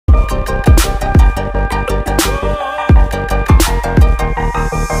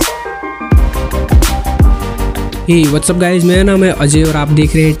हे WhatsApp guys, मेरा नाम है अजय और आप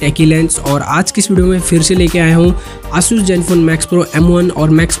देख रहे हैं टेकी लेंस। और आज की इस वीडियो में फिर से लेके आया हूँ Asus Zenfone Max Pro M1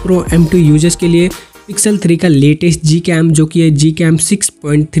 और Max Pro M2 यूजर्स के लिए Pixel 3 का लेटेस्ट Gcam जो कि है Gcam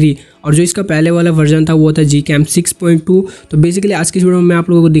 6.3 और जो इसका पहले वाला वर्जन था वो था Gcam 6.2। तो बेसिकली आज की इस वीडियो में मैं आप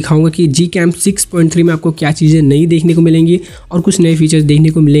लोगों को दिखाऊंगा कि Gcam 6.3 में आपको क्या चीज़ें नई देखने को मिलेंगी और कुछ नए फीचर्स देखने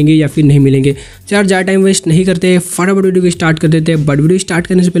को मिलेंगे या फिर नहीं मिलेंगे। तो यार ज़्यादा टाइम वेस्ट नहीं करते, फटाफट वीडियो को स्टार्ट कर देते हैं। बट वीडियो स्टार्ट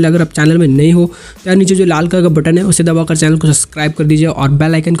करने से पहले अगर आप चैनल में नहीं हो तो यार नीचे जो लाल कलर का बटन है उसे दबाकर चैनल को सब्सक्राइब कर दीजिए और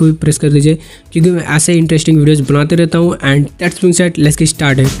बेल आइकन को भी प्रेस कर दीजिए, क्योंकि मैं ऐसे इंटरेस्टिंग वीडियोज़ बनाते रहता हूँ। And that's being said, let's get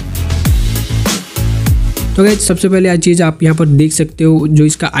started. तो गाइस सबसे पहले आज चीज़ आप यहाँ पर देख सकते हो, जो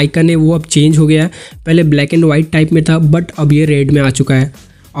इसका आइकन है वो अब चेंज हो गया है। पहले ब्लैक एंड वाइट टाइप में था बट अब ये रेड में आ चुका है।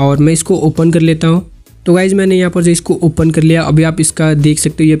 और मैं इसको ओपन कर लेता हूँ। तो गाइस मैंने यहाँ पर जो इसको ओपन कर लिया, अभी आप इसका देख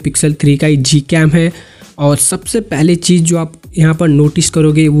सकते हो ये Pixel 3 का ही Gcam है। और सबसे पहले चीज़ जो आप यहाँ पर नोटिस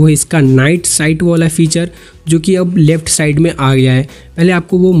करोगे वो है इसका नाइट साइट वाला फीचर, जो कि अब लेफ़्ट साइड में आ गया है। पहले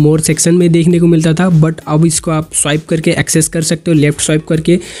आपको वो मोर सेक्शन में देखने को मिलता था बट अब इसको आप स्वाइप करके एक्सेस कर सकते हो, लेफ़्ट स्वाइप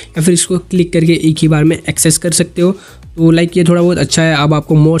करके या फिर इसको क्लिक करके एक ही बार में एक्सेस कर सकते हो। तो लाइक ये थोड़ा बहुत अच्छा है। अब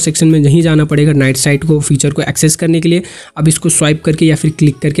आपको मोर सेक्शन में नहीं जाना पड़ेगा नाइट साइट को फीचर को एक्सेस करने के लिए। अब इसको स्वाइप करके या फिर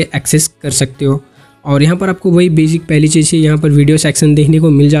क्लिक करके एक्सेस कर सकते हो। और यहाँ पर आपको वही बेसिक पहली चीज़ है, यहाँ पर वीडियो सेक्शन देखने को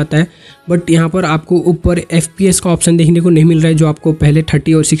मिल जाता है। बट यहाँ पर आपको ऊपर FPS का ऑप्शन देखने को नहीं मिल रहा है, जो आपको पहले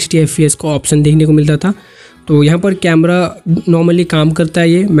 30 और 60 FPS का ऑप्शन देखने को मिलता था। तो यहाँ पर कैमरा नॉर्मली काम करता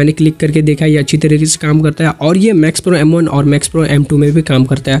है, ये मैंने क्लिक करके देखा, ये अच्छी तरीके से काम करता है। और ये Max Pro M1 और Max Pro M2 में भी काम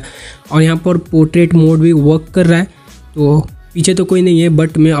करता है। और यहाँ पर पोर्ट्रेट मोड भी वर्क कर रहा है। तो पीछे तो कोई नहीं है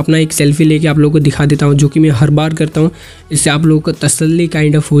बट मैं अपना एक सेल्फी लेके आप लोगों को दिखा देता हूँ, जो कि मैं हर बार करता हूँ। इससे आप लोगों को तसल्ली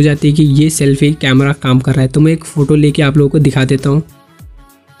काइंड ऑफ हो जाती है कि ये सेल्फी कैमरा काम कर रहा है। तो मैं एक फ़ोटो लेके आप लोगों को दिखा देता हूँ।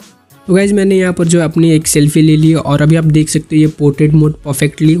 तो गाइज़ मैंने यहाँ पर जो अपनी एक सेल्फी ले ली और अभी आप देख सकते हो ये पोर्ट्रेट मोड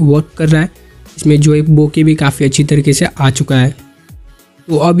परफेक्टली वर्क कर रहा है। इसमें जो एक बोके भी काफ़ी अच्छी तरीके से आ चुका है।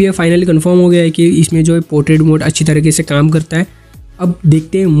 तो अब ये फाइनली कन्फर्म हो गया है कि इसमें जो है पोर्ट्रेट मोड अच्छी तरीके से काम करता है। अब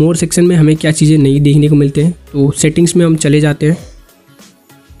देखते हैं मोर सेक्शन में हमें क्या चीज़ें नई देखने को मिलते हैं। तो सेटिंग्स में हम चले जाते हैं।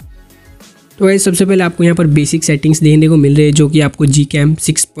 तो गाइस सबसे पहले आपको यहाँ पर बेसिक सेटिंग्स देखने को मिल रही है, जो कि आपको Gcam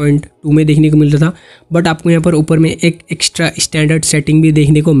 6.2 में देखने को मिल रहा था। बट आपको यहाँ पर ऊपर में एक एक्स्ट्रा स्टैंडर्ड सेटिंग भी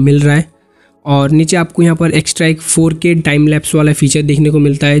देखने को मिल रहा है। और नीचे आपको यहाँ पर एक्स्ट्रा एक 4K टाइम लैप्स वाला फीचर देखने को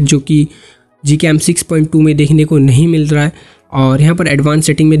मिलता है, जो कि Gcam 6.2 में देखने को नहीं मिल रहा है। और यहाँ पर एडवांस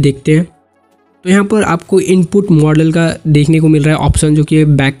सेटिंग में देखते हैं तो यहाँ पर आपको इनपुट मॉडल का देखने को मिल रहा है ऑप्शन, जो कि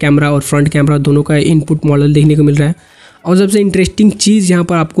बैक कैमरा और फ्रंट कैमरा दोनों का इनपुट मॉडल देखने को मिल रहा है। और सबसे इंटरेस्टिंग चीज़ यहाँ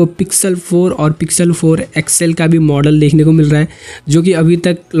पर आपको Pixel 4 और Pixel 4 XL का भी मॉडल देखने को मिल रहा है, जो कि अभी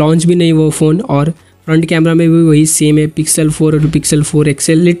तक लॉन्च भी नहीं हुआ फ़ोन। और फ्रंट कैमरा में भी वही सेम है, Pixel 4 और Pixel 4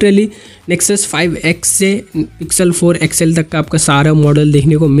 XL। Literally Nexus 5X से Pixel 4 XL तक का आपका सारा मॉडल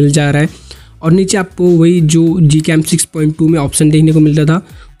देखने को मिल जा रहा है। और नीचे आपको वही जो Gcam 6.2 में ऑप्शन देखने को मिलता था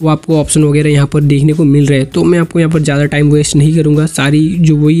वो आपको ऑप्शन वगैरह यहाँ पर देखने को मिल रहे हैं। तो मैं आपको यहाँ पर ज़्यादा टाइम वेस्ट नहीं करूँगा, सारी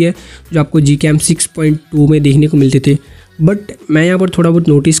जो वही है जो आपको Gcam 6.2 में देखने को मिलते थे। बट मैं यहाँ पर थोड़ा बहुत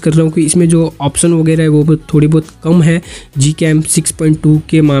नोटिस कर रहा हूँ कि इसमें जो ऑप्शन वगैरह है वो थोड़ी बहुत कम है Gcam 6.2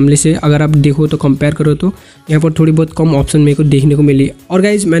 के मामले से। अगर आप देखो तो कंपेयर करो तो यहाँ पर थोड़ी बहुत कम ऑप्शन मेरे को देखने को मिली। और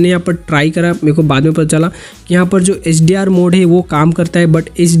गाइज मैंने यहाँ पर ट्राई करा, मेरे को बाद में पता चला कि यहाँ पर जो HDR मोड है वो काम करता है, बट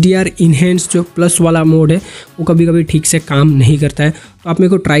HDR इन्हेंस जो प्लस वाला मोड है वो कभी कभी ठीक से काम नहीं करता है। तो आप मेरे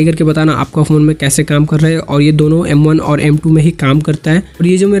को ट्राई करके बताना आपका फ़ोन में कैसे काम कर रहा है। और ये दोनों M1 और M2 में ही काम करता है। और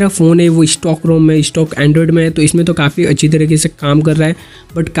ये जो मेरा फ़ोन है वो स्टॉक रोम में, स्टॉक एंड्रॉयड में है, तो इसमें तो काफ़ी अच्छी तरीके से काम कर रहा है।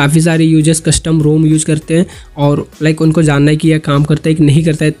 बट काफ़ी सारे यूजर्स कस्टम रोम यूज़ करते हैं और लाइक उनको जानना है कि यह काम करता है कि नहीं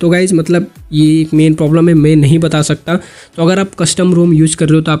करता है। तो गाइज़ मतलब ये एक मेन प्रॉब्लम है, मैं नहीं बता सकता। तो अगर आप कस्टम रोम यूज़ कर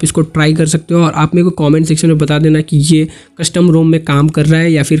रहे हो तो आप इसको ट्राई कर सकते हो। और आप मेरे को कॉमेंट सेक्शन में बता देना कि ये कस्टम रोम में काम कर रहा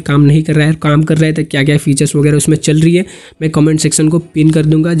है या फिर काम नहीं कर रहा है। काम कर रहा है तो क्या क्या फीचर्स वगैरह उसमें चल रही है, मैं कमेंट सेक्शन को पिन कर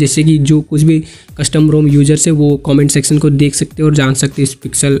दूंगा, जैसे कि जो कुछ भी कस्टम रोम यूजर्स है वो कमेंट सेक्शन को देख सकते हो और जान सकते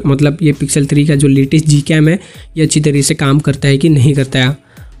हैं ये Pixel 3 का जो लेटेस्ट Gcam है ये अच्छी तरीके से काम करता है कि नहीं करता है।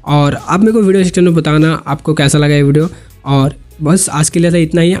 और आप मेरे को वीडियो सेक्शन में बताना आपको कैसा लगा ये वीडियो। और बस आज के लिए था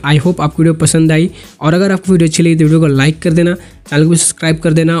इतना ही। आई होप आपको वीडियो पसंद आई। और अगर आपको वीडियो अच्छी लगी तो वीडियो को लाइक कर देना, चैनल को सब्सक्राइब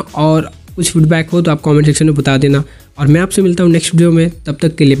कर देना, और कुछ फीडबैक हो तो आप कमेंट सेक्शन में बता देना। और मैं आपसे मिलता हूँ नेक्स्ट वीडियो में, तब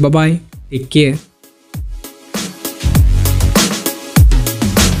तक के लिए बाय बाय, टेक केयर।